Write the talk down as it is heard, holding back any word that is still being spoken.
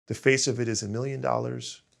the face of it is $1 million,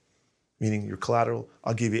 meaning your collateral,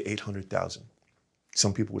 I'll give you 800,000.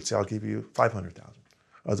 Some people would say, I'll give you 500,000.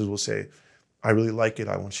 Others will say, I really like it.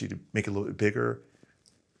 I want you to make it a little bit bigger.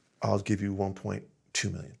 I'll give you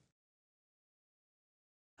 1.2 million.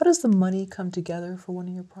 How does the money come together for one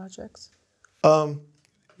of your projects? You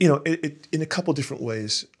know, in a couple different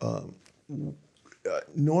ways.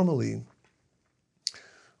 Normally,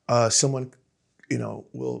 someone, you know,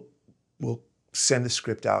 will send the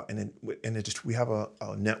script out, and we have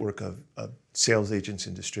a network of sales agents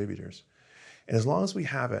and distributors, and as long as we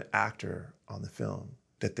have an actor on the film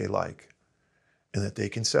that they like and that they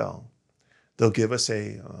can sell, they'll give us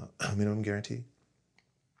a minimum guarantee,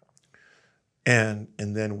 and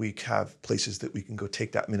then we have places that we can go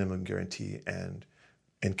take that minimum guarantee and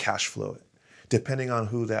cash flow it. Depending on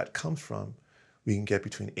who that comes from, we can get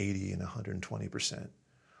between 80 and 120%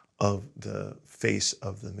 of the face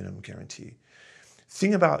of the minimum guarantee.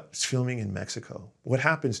 Thing about filming in Mexico, what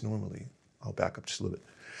happens normally, I'll back up just a little bit,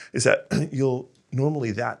 is that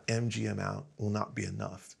normally that MG amount will not be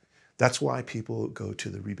enough. That's why people go to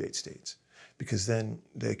the rebate states, because then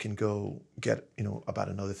they can go get, you know, about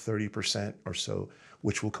another 30% or so,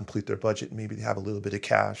 which will complete their budget. Maybe they have a little bit of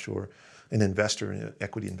cash or an investor, an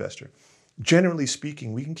equity investor. Generally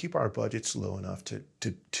speaking, we can keep our budgets low enough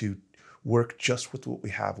to work just with what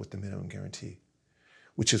we have with the minimum guarantee,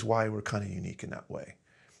 which is why we're kind of unique in that way.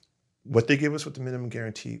 What they give us with the minimum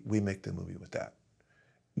guarantee, we make the movie with that.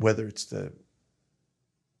 Whether it's the,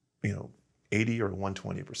 you know, 80 or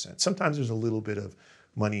 120%. Sometimes there's a little bit of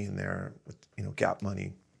money in there, with, you know, gap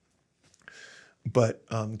money. But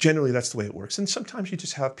generally that's the way it works. And sometimes you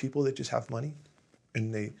just have people that just have money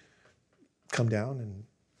and they come down and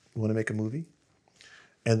want to make a movie.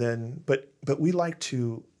 And then, but we like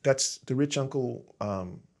to, that's the Rich Uncle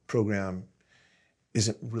program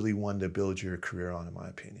isn't really one to build your career on, in my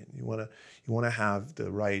opinion. You want to have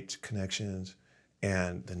the right connections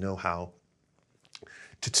and the know-how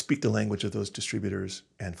to speak the language of those distributors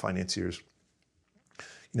and financiers.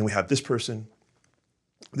 You know, we have this person,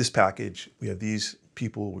 this package, we have these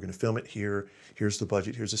people, we're going to film it here, here's the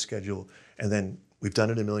budget, here's the schedule, and then we've done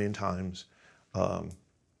it a million times.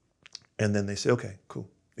 And then they say, okay, cool.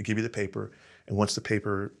 They give you the paper, and once the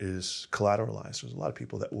paper is collateralized, there's a lot of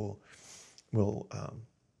people that will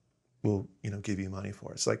you know, give you money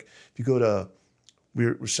for it. It's like if you go to,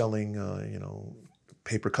 we're selling you know,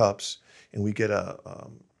 paper cups, and we get a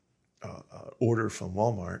order from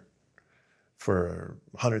Walmart for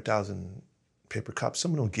 100,000 paper cups.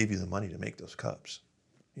 Someone will give you the money to make those cups.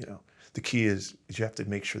 You know, the key is you have to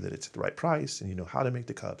make sure that it's at the right price and you know how to make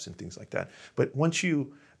the cups and things like that. But once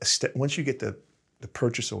you get the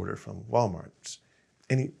purchase order from Walmart,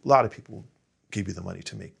 a lot of people give you the money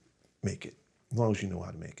to make it, as long as you know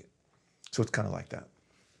how to make it. So it's kind of like that.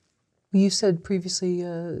 You said previously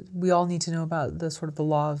we all need to know about the sort of the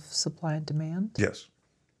law of supply and demand. Yes.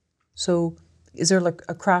 So is there like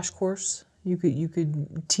a crash course you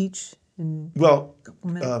could teach in a couple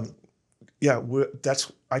minutes? Yeah,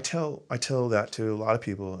 I tell that to a lot of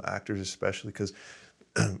people, actors especially, because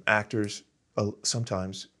actors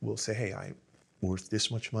sometimes will say, hey, I'm worth this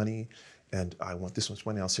much money and I want this much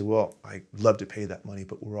money. I'll say, well, I'd love to pay that money,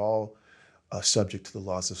 but we're all subject to the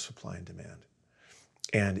laws of supply and demand.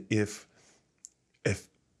 And if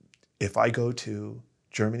I go to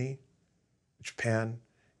Germany, Japan,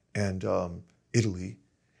 and Italy,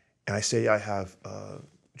 and I say I have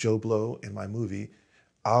Joe Blow in my movie,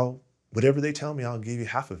 whatever they tell me, I'll give you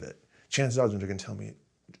half of it. Chances are they're going to tell me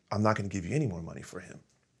I'm not going to give you any more money for him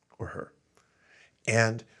or her.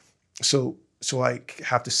 And so I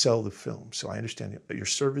have to sell the film. So I understand that your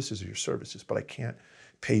services are your services, but I can't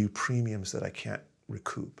pay you premiums that I can't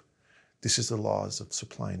recoup. This is the laws of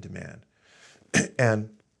supply and demand. And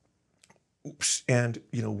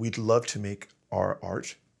you know, we'd love to make our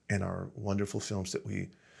art and our wonderful films that we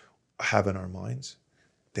have in our minds,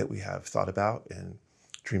 that we have thought about and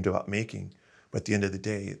dreamed about making. But at the end of the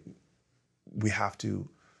day, we have to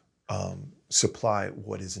supply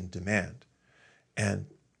what is in demand. And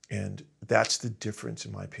that's the difference,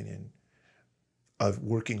 in my opinion, of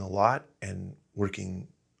working a lot and working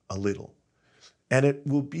a little. And it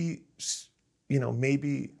will be, you know,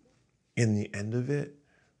 maybe in the end of it,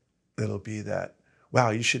 it'll be that, wow,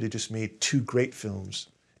 you should have just made 2 great films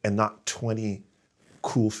and not 20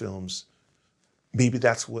 cool films. Maybe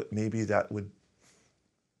that would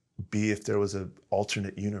be if there was an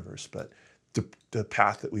alternate universe. But the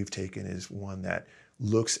path that we've taken is one that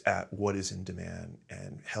looks at what is in demand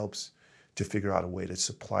and helps to figure out a way to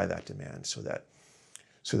supply that demand so that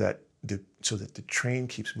the train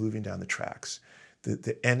keeps moving down the tracks.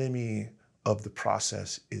 The enemy of the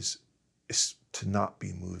process is to not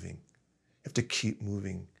be moving. You have to keep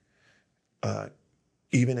moving,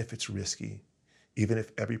 even if it's risky, even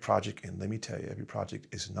if every project, and let me tell you, every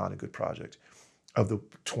project is not a good project. Of the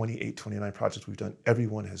 28, 29 projects we've done,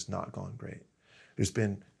 everyone has not gone great. There's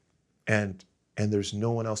been, and there's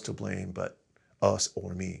no one else to blame but us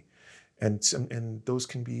or me. And those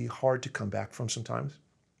can be hard to come back from sometimes.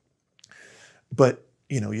 But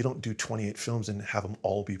you don't do 28 films and have them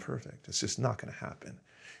all be perfect. It's just not going to happen.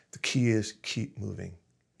 The key is keep moving.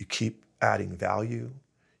 You keep adding value.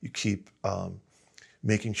 You keep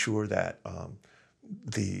making sure that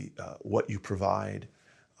what you provide,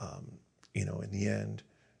 in the end,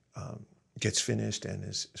 gets finished and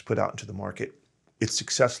is put out into the market. Its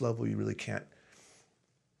success level you really can't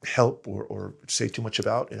help or say too much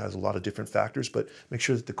about. It has a lot of different factors, but make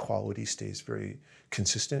sure that the quality stays very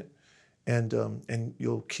consistent, and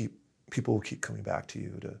people will keep coming back to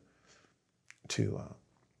you to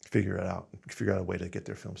figure out a way to get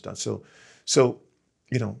their films done. So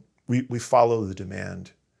we follow the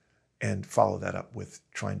demand and follow that up with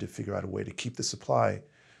trying to figure out a way to keep the supply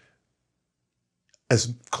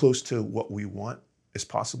as close to what we want as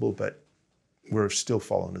possible, but we're still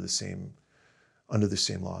fall under the same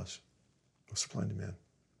laws of supply and demand.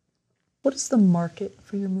 What is the market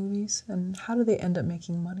for your movies, and how do they end up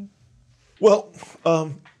making money? Well,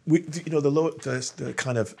 the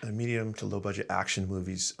kind of medium to low budget action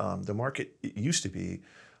movies, the market, it used to be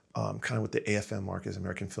kind of what the AFM market is,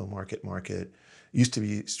 American Film Market. It used to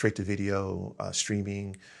be straight to video,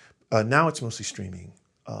 streaming. Now it's mostly streaming.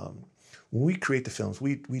 When we create the films,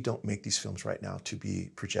 we don't make these films right now to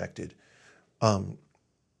be projected.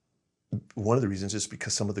 One of the reasons is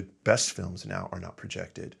because some of the best films now are not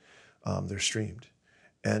projected. They're streamed.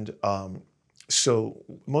 And so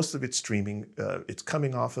most of it's streaming. It's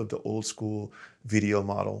coming off of the old school video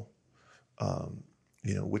model,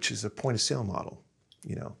 which is a point of sale model.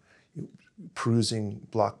 Perusing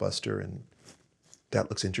Blockbuster, and that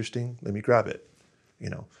looks interesting, let me grab it.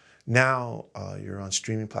 Now you're on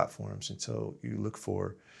streaming platforms, and so you look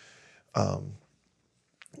for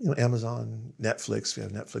Amazon, Netflix. We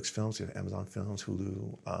have Netflix films, we have Amazon films,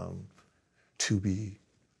 Hulu, Tubi.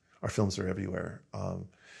 Our films are everywhere.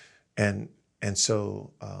 And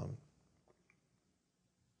so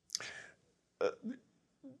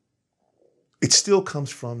it still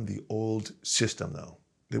comes from the old system, though,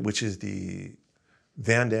 which is the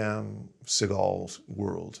Van Damme, Seagal's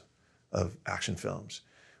world of action films,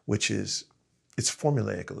 it's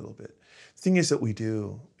formulaic a little bit. The thing is that we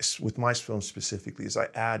do, with my films specifically, is I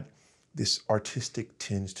add this artistic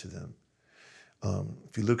tinge to them.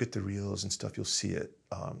 If you look at the reels and stuff, you'll see it.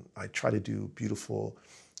 I try to do beautiful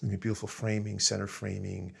framing, center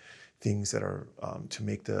framing, things that are to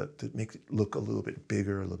make it look a little bit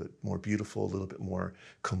bigger, a little bit more beautiful, a little bit more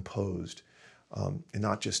composed, and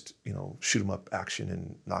not just shoot 'em up action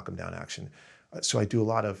and knock 'em down action. So I do a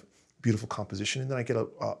lot of beautiful composition, and then I get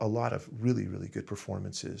a lot of really, really good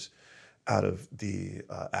performances out of the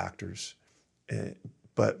actors.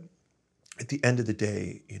 But at the end of the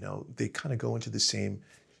day, they kind of go into the same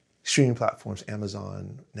streaming platforms: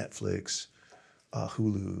 Amazon, Netflix,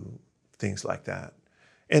 Hulu, things like that.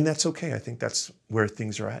 And that's okay. I think that's where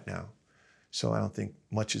things are at now. So I don't think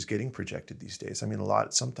much is getting projected these days. I mean, a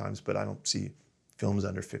lot sometimes, but I don't see films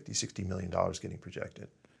under $50, $60 million getting projected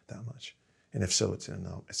that much. And if so, it's an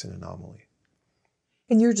anomaly.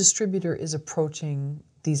 And your distributor is approaching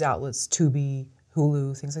these outlets, Tubi,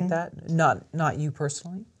 Hulu, things like that? Not you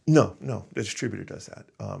personally? No, the distributor does that.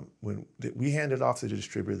 When we hand it off to the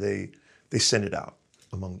distributor, they send it out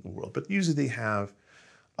among the world. But usually they have,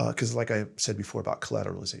 because like I said before about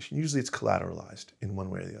collateralization, usually it's collateralized in one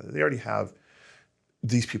way or the other. They already have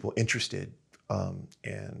these people interested,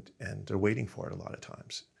 and they're waiting for it a lot of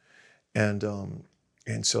times. And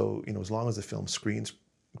so, as long as the film screens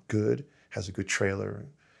good, has a good trailer,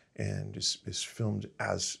 and is filmed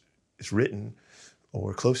as is written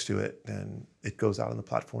or close to it, then it goes out on the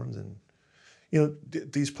platforms. And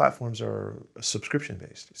these platforms are subscription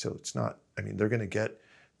based, so it's not. I mean, they're going to get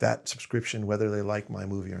that subscription whether they like my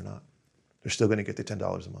movie or not. They're still going to get the $10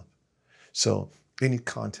 a month. So they need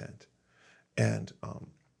content, and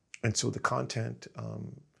so the content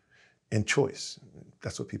and choice.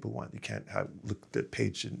 That's what people want. You can't look at the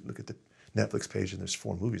page and look at the Netflix page and there's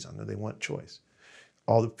 4 movies on there. They want choice.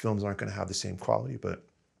 All the films aren't going to have the same quality, but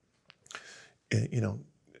they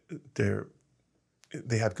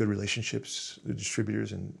have good relationships. The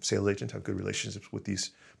distributors and sales agents have good relationships with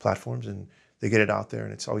these platforms, and they get it out there,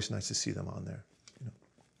 and it's always nice to see them on there.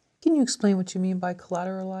 Can you explain what you mean by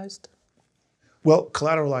collateralized? Well,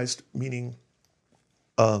 collateralized meaning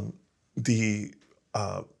the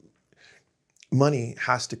money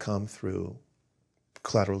has to come through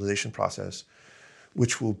collateralization process,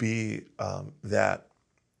 which will be that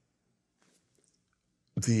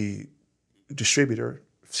the distributor,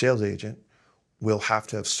 sales agent, will have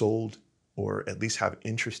to have sold or at least have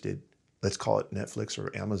interested, let's call it Netflix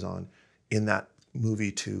or Amazon, in that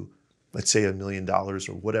movie to, let's say, $1 million or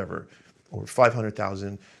whatever, or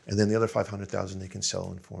 500,000, and then the other 500,000 they can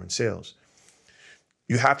sell in foreign sales.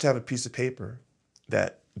 You have to have a piece of paper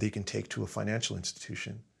that they can take to a financial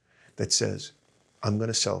institution that says, I'm going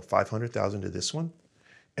to sell 500,000 to this one,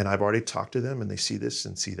 and I've already talked to them, and they see this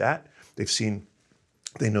and see that.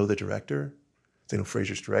 They know the director, they know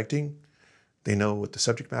Frazier's directing, they know what the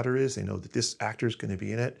subject matter is, they know that this actor is going to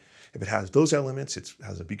be in it. If it has those elements, it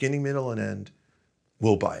has a beginning, middle, and end,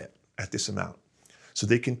 we'll buy it at this amount. So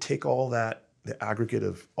they can take all that, the aggregate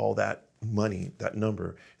of all that money, that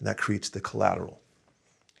number, and that creates the collateral.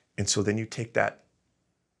 And so then you take that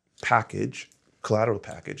package, collateral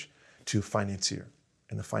package, to a financier.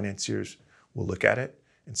 And the financiers will look at it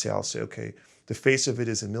and say, I'll say, okay, the face of it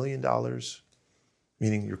is $1 million,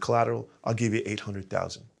 meaning your collateral, I'll give you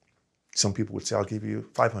 800,000. Some people would say, I'll give you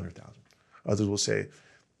 500,000. Others will say,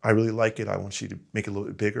 I really like it, I want you to make it a little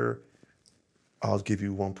bit bigger, I'll give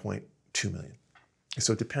you 1.2 million.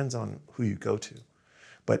 So it depends on who you go to.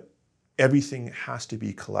 But everything has to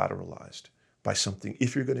be collateralized by something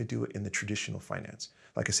if you're going to do it in the traditional finance.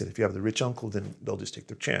 Like I said, if you have the rich uncle, then they'll just take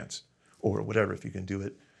their chance, or whatever, if you can do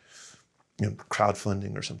it,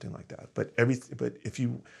 crowdfunding or something like that. But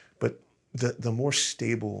the more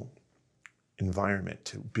stable environment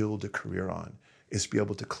to build a career on is to be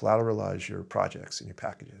able to collateralize your projects and your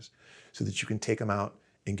packages so that you can take them out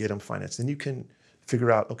and get them financed. Then you can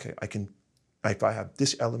figure out, okay, if I have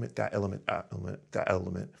this element, that element, that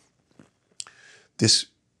element, this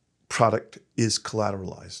product is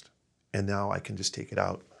collateralized. And now I can just take it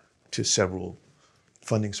out to several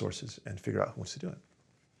funding sources and figure out who wants to do it.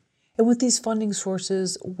 And with these funding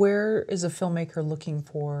sources, where is a filmmaker looking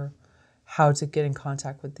for how to get in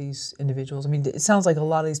contact with these individuals? I mean, it sounds like a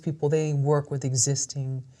lot of these people, they work with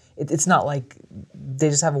existing, it's not like they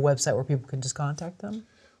just have a website where people can just contact them?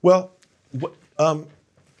 Well,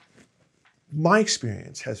 my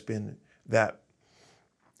experience has been that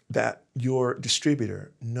your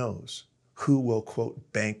distributor knows who will,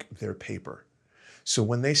 quote, bank their paper. So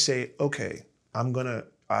when they say, okay,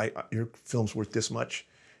 your film's worth this much,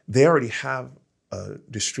 they already have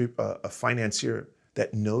a financier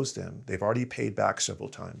that knows them. They've already paid back several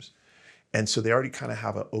times. And so they already kind of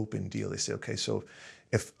have an open deal. They say, okay, so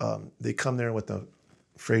if they come there with a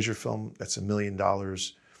Frazier film that's $1 million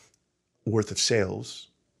worth of sales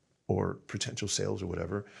or potential sales or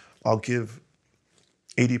whatever, I'll give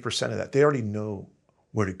 80% of that. They already know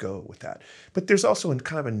where to go with that. But there's also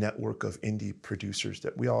kind of a network of indie producers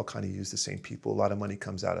that we all kind of use the same people. A lot of money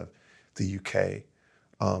comes out of the UK.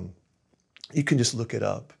 You can just look it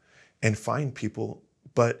up and find people,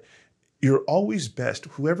 but you're always best,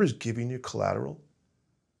 whoever's giving you collateral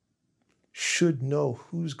should know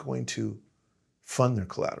who's going to fund their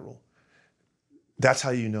collateral. That's how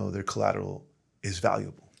you know their collateral is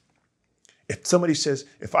valuable. If somebody says,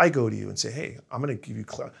 if I go to you and say, hey, I'm going to give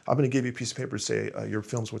you a piece of paper, say your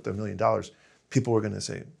film's worth $1 million, people are going to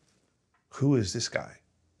say, who is this guy?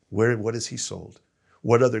 What has he sold?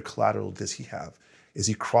 What other collateral does he have? Is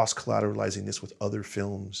he cross-collateralizing this with other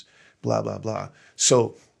films? Blah, blah, blah.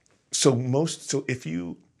 So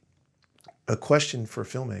a question for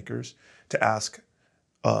filmmakers to ask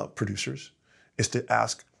producers is to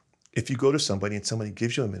ask, if you go to somebody and somebody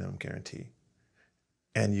gives you a minimum guarantee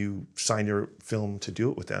and you sign your film to do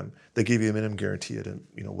it with them, they give you a minimum guarantee at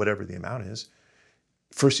whatever the amount is.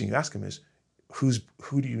 First thing you ask them is,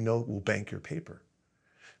 who do you know will bank your paper?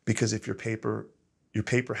 Because if your paper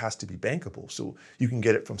has to be bankable, so you can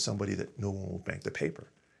get it from somebody that no one will bank the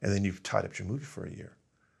paper, and then you've tied up your movie for a year.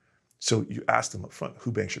 So you ask them up front,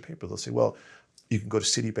 who banks your paper? They'll say, well, you can go to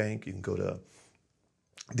Citibank, you can go to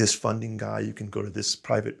this funding guy, you can go to this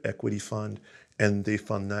private equity fund, and they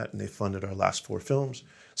fund that, and they funded our last 4 films.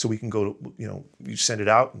 So we can go to, you send it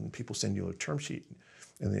out, and people send you a term sheet,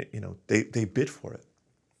 and they bid for it.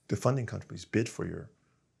 The funding companies bid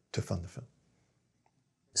to fund the film.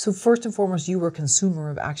 So first and foremost, you were a consumer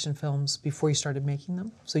of action films before you started making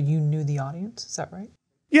them? So you knew the audience, is that right?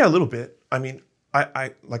 Yeah, a little bit. I mean,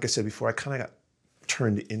 I like I said before, I kind of got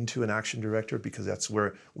turned into an action director because that's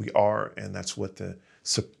where we are, and that's what the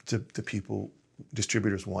people,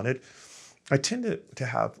 distributors wanted. I tend to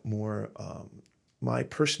have more, my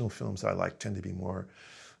personal films I like tend to be more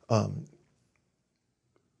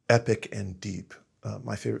epic and deep.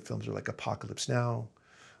 My favorite films are like Apocalypse Now,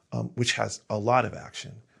 which has a lot of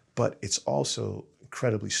action, but it's also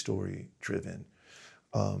incredibly story driven.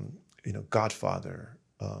 Godfather,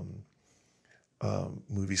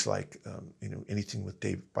 movies like anything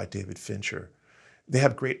by David Fincher, they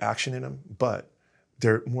have great action in them, but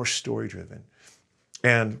they're more story driven.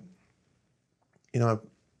 And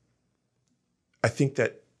I think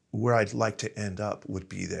that where I'd like to end up would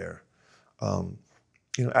be there.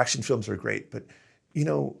 Action films are great, but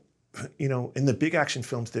in the big action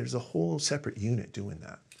films, there's a whole separate unit doing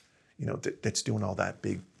that. That's doing all that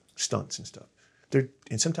big stunts and stuff.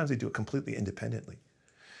 And sometimes they do it completely independently.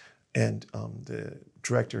 And the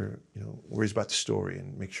director, worries about the story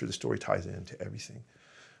and make sure the story ties into everything.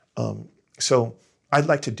 So I'd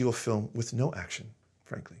like to do a film with no action,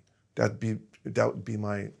 frankly. That would be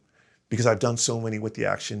my, because I've done so many with the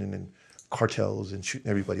action and then cartels and shooting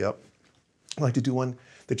everybody up. I'd like to do one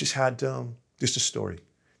that just had just a story,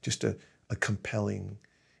 just a compelling,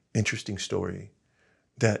 interesting story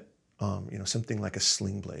that, something like a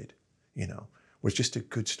Sling Blade, where it's just a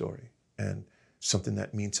good story and something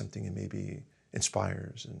that means something and maybe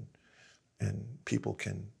inspires and people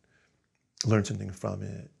can learn something from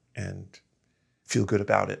it and feel good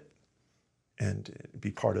about it and be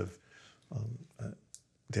part of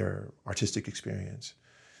their artistic experience.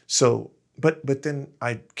 So, but then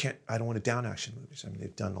I don't want to down action movies. I mean,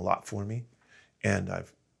 they've done a lot for me and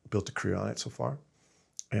I've built a career on it so far.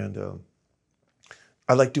 And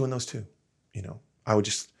I like doing those too.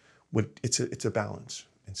 It's a balance.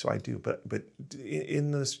 And so I do, but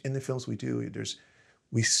in the films we do,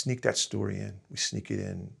 we sneak that story in, we sneak it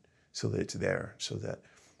in so that it's there, so that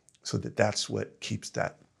that's what keeps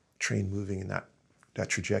that train moving and that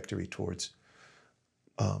trajectory towards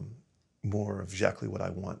more of exactly what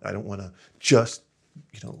I want. I don't want to just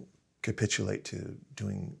capitulate to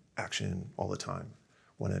doing action all the time.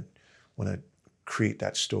 Want to create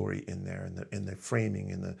that story in there and the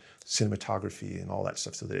framing and the cinematography and all that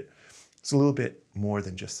stuff so that it's a little bit more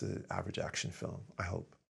than just the average action film, I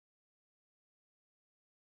hope.